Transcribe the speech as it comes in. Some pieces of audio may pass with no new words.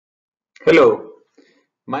Hello,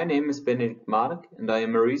 my name is Benedikt and I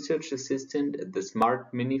am a research assistant at the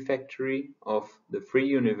Smart Mini Factory of the Free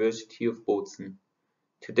University of Bozen.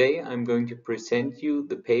 Today I'm going to present you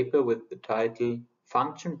the paper with the title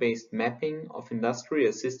Function-Based Mapping of Industrial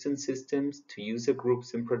Assistance Systems to User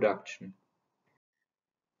Groups in Production.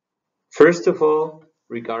 First of all,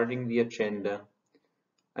 regarding the agenda,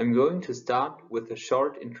 I'm going to start with a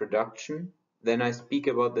short introduction, then I speak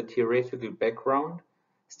about the theoretical background,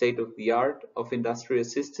 state of the art of industrial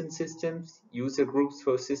assistance systems, user groups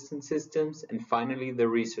for assistance systems, and finally the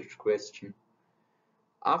research question.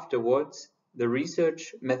 Afterwards, the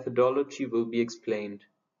research methodology will be explained.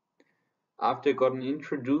 After getting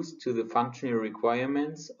introduced to the functional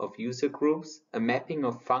requirements of user groups, a mapping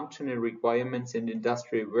of functional requirements in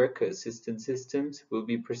industrial worker assistance systems will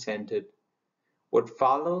be presented. What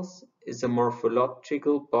follows is a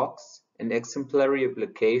morphological box, an exemplary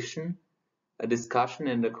application, a discussion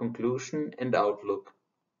and a conclusion and outlook.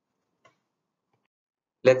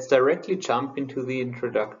 Let's directly jump into the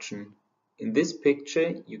introduction. In this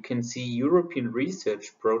picture, you can see European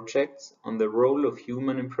research projects on the role of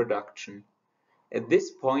human in production. At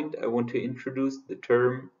this point, I want to introduce the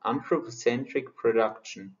term anthropocentric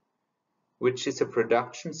production, which is a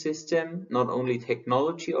production system not only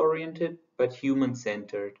technology-oriented but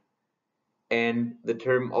human-centered, and the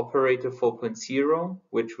term Operator 4.0,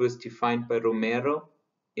 which was defined by Romero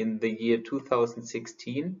in the year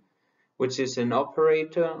 2016, which is an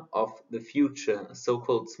operator of the future, a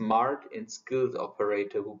so-called smart and skilled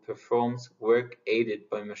operator who performs work aided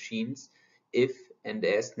by machines if and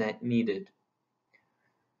as needed.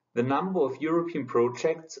 The number of European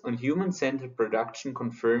projects on human-centered production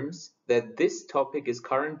confirms that this topic is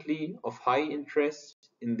currently of high interest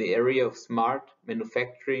in the area of smart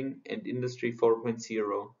manufacturing and Industry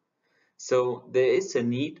 4.0. So there is a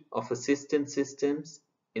need of assistance systems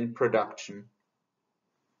in production.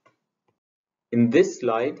 In this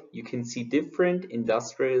slide, you can see different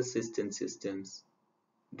industrial assistance systems.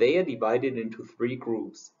 They are divided into three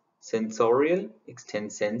groups: sensorial,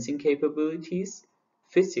 extend sensing capabilities;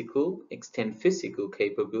 physical, extend physical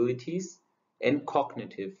capabilities; and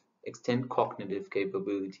cognitive, extend cognitive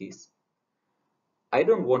capabilities. I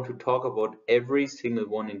don't want to talk about every single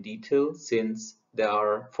one in detail since there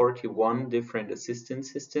are 41 different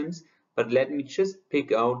assistance systems, but let me just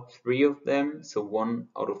pick out 3 of them, so one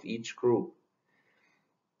out of each group.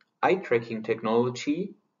 Eye tracking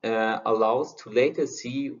technology allows to later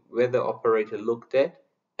see where the operator looked at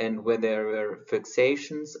and where there were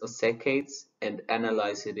fixations or saccades and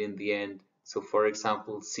analyze it in the end. So for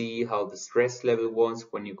example, see how the stress level was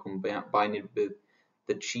when you combine it with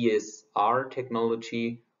the GSR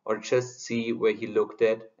technology, or just see where he looked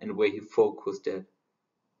at and where he focused at.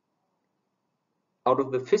 Out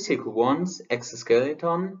of the physical ones,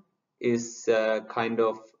 exoskeleton is kind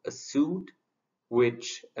of a suit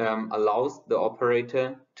which allows the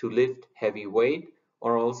operator to lift heavy weight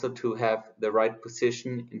or also to have the right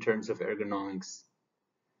position in terms of ergonomics.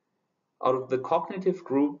 Out of the cognitive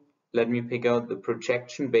group, let me pick out the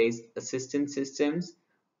projection-based assistance systems,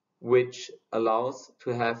 which allows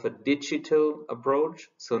to have a digital approach,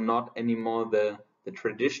 so not anymore the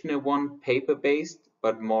traditional one, paper-based,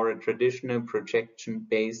 but more a traditional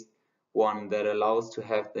projection-based one that allows to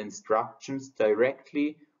have the instructions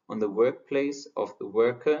directly on the workplace of the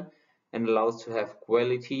worker and allows to have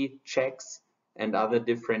quality checks and other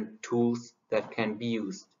different tools that can be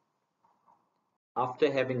used.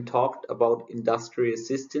 After having talked about industrial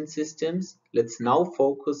assistance systems, let's now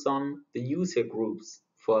focus on the user groups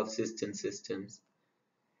for assistance systems.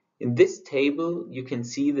 In this table, you can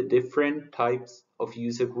see the different types of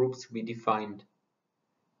user groups we defined.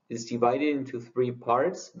 It is divided into 3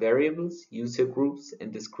 parts: variables, user groups,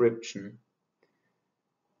 and description.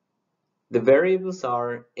 The variables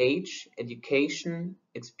are age, education,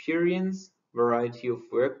 experience, variety of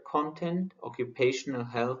work content, occupational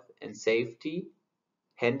health and safety,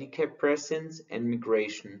 handicap presence, and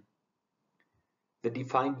migration. The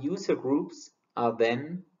defined user groups are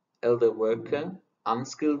then elder worker,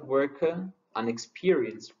 unskilled worker,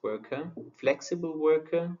 unexperienced worker, flexible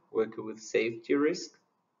worker, worker with safety risk,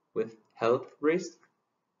 with health risk,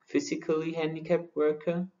 physically handicapped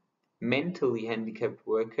worker, mentally handicapped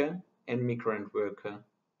worker, and migrant worker.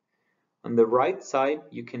 On the right side,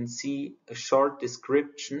 you can see a short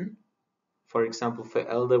description, for example, for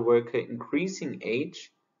elder worker increasing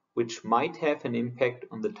age, which might have an impact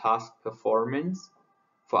on the task performance.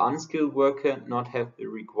 For unskilled worker, not have the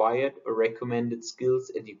required or recommended skills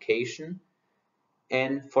education.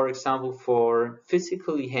 And for example, for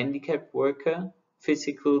physically handicapped worker,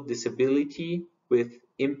 physical disability with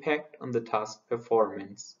impact on the task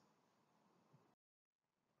performance.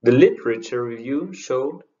 The literature review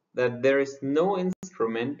showed that there is no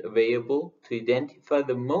instrument available to identify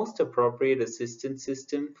the most appropriate assistance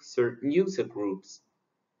system for certain user groups.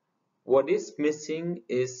 What is missing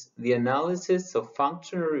is the analysis of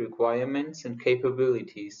functional requirements and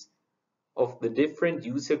capabilities of the different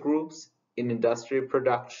user groups in industrial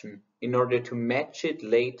production in order to match it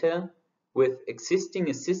later with existing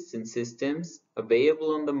assistance systems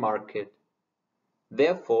available on the market.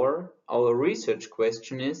 Therefore, our research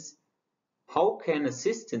question is, how can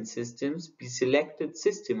assistance systems be selected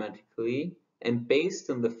systematically and based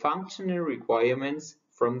on the functional requirements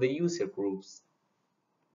from the user groups?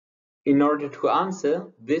 In order to answer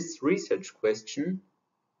this research question,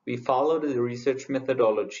 we followed a research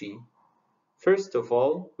methodology. First of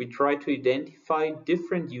all, we try to identify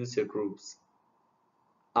different user groups.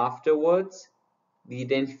 Afterwards, the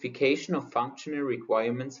identification of functional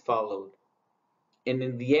requirements followed. And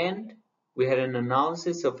in the end, we had an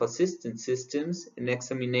analysis of assistance systems and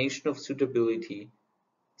examination of suitability,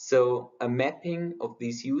 so a mapping of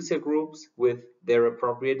these user groups with their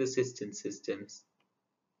appropriate assistance systems.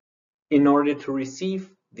 In order to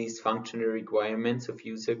receive these functional requirements of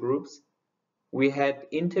user groups, we had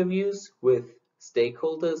interviews with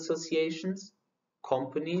stakeholder associations,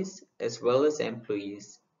 companies, as well as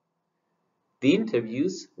employees. The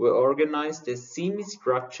interviews were organized as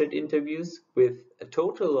semi-structured interviews with a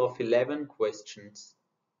total of 11 questions.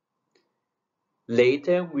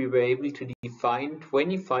 Later, we were able to define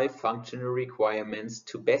 25 functional requirements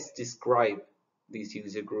to best describe these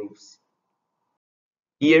user groups.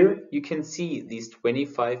 Here you can see these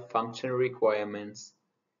 25 functional requirements.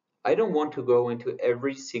 I don't want to go into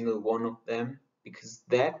every single one of them because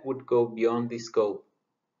that would go beyond the scope.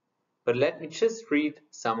 But let me just read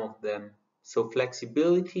some of them. So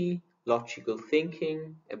flexibility, logical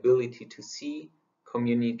thinking, ability to see,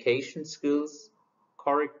 communication skills,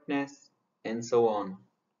 correctness, and so on.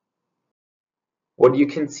 What you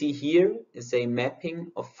can see here is a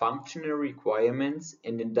mapping of functional requirements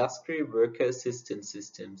and industrial worker assistance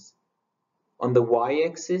systems. On the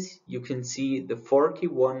y-axis, you can see the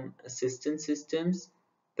 41 assistance systems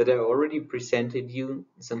that I already presented you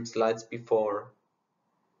some slides before.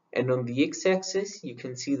 And on the x-axis, you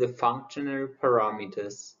can see the functional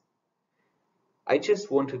parameters. I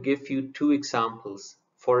just want to give you two examples.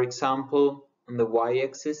 For example, on the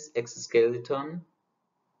y-axis, exoskeleton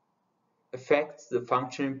affects the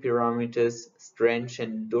functional parameters strength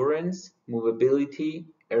and endurance, movability,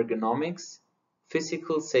 ergonomics,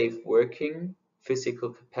 physical safe working, physical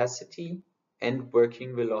capacity, and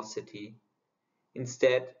working velocity.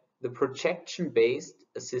 Instead, the projection-based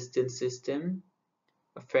assistance system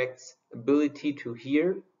affects ability to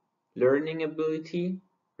hear, learning ability,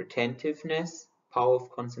 retentiveness, power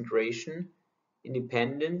of concentration,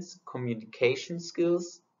 independence, communication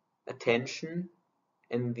skills, attention,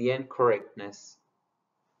 and in the end correctness.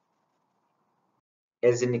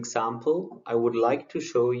 As an example, I would like to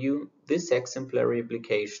show you this exemplary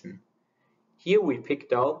application. Here we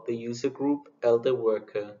picked out the user group elder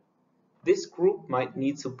worker. This group might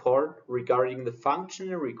need support regarding the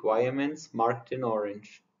functional requirements marked in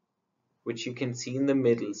orange, which you can see in the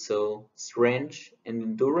middle, so strength and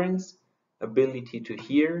endurance, ability to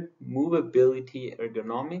hear, movability,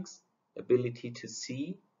 ergonomics, ability to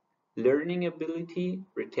see, learning ability,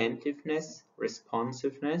 retentiveness,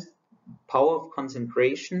 responsiveness, power of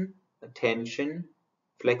concentration, attention,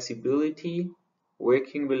 flexibility,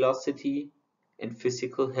 working velocity, and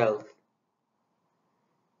physical health.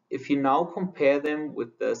 If you now compare them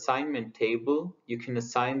with the assignment table, you can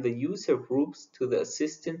assign the user groups to the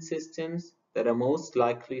assistance systems that are most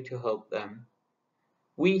likely to help them.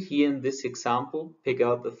 We here in this example pick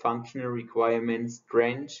out the functional requirements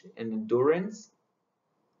strength and endurance,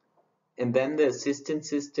 and then the assistance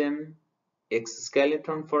system,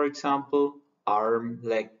 exoskeleton for example, arm,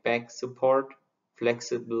 leg, back support,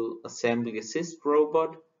 flexible assembly assist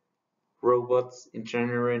robot, robots in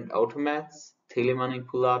general and automats,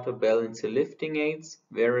 telemanipulator, balancer lifting aids,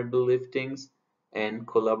 variable liftings, and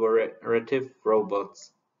collaborative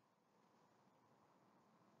robots.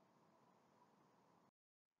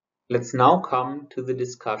 Let's now come to the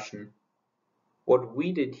discussion. What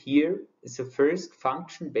we did here is a first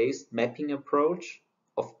function-based mapping approach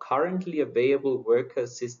of currently available worker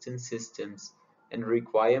assistance systems and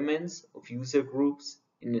requirements of user groups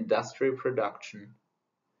in industrial production.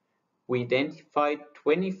 We identified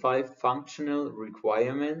 25 functional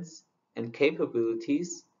requirements and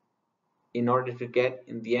capabilities in order to get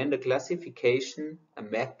in the end a classification, a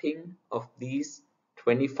mapping of these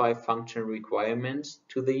 25 functional requirements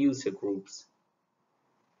to the user groups.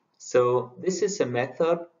 So this is a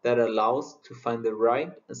method that allows to find the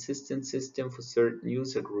right assistance system for certain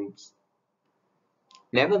user groups.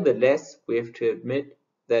 Nevertheless, we have to admit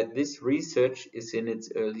that this research is in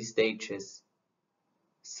its early stages.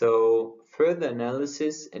 So further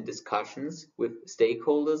analysis and discussions with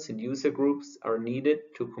stakeholders and user groups are needed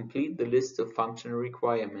to complete the list of functional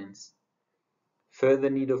requirements. Further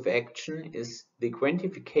need of action is the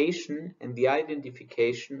quantification and the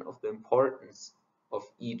identification of the importance of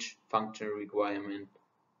each functional requirement,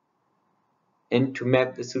 and to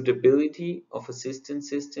map the suitability of assistance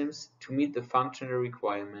systems to meet the functional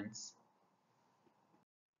requirements.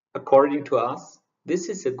 According to us, this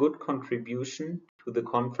is a good contribution to the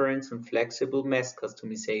conference on flexible mass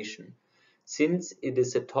customization, since it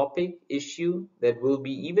is a topic issue that will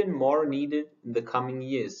be even more needed in the coming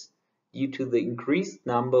years due to the increased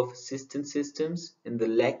number of assistance systems and the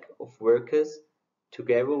lack of workers,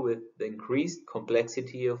 together with the increased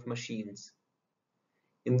complexity of machines.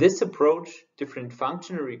 In this approach, different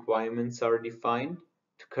functional requirements are defined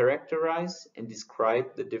to characterize and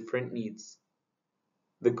describe the different needs.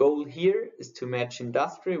 The goal here is to match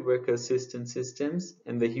industrial worker assistance systems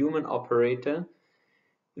and the human operator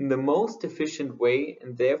in the most efficient way,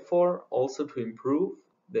 and therefore also to improve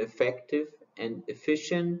the effective and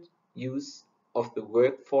efficient use of the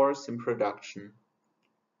workforce in production.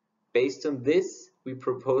 Based on this, we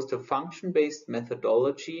proposed a function-based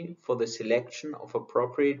methodology for the selection of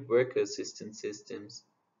appropriate worker assistance systems.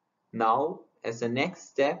 Now, as a next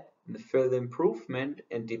step in the further improvement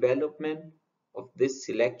and development of this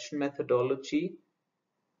selection methodology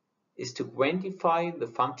is to quantify the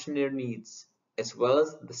functional needs as well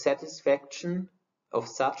as the satisfaction of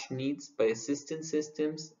such needs by assistance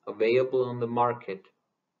systems available on the market.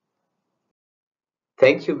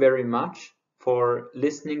 Thank you very much for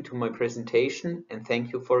listening to my presentation, and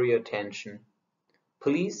thank you for your attention.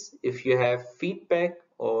 Please, if you have feedback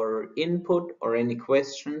or input or any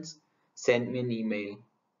questions, send me an email.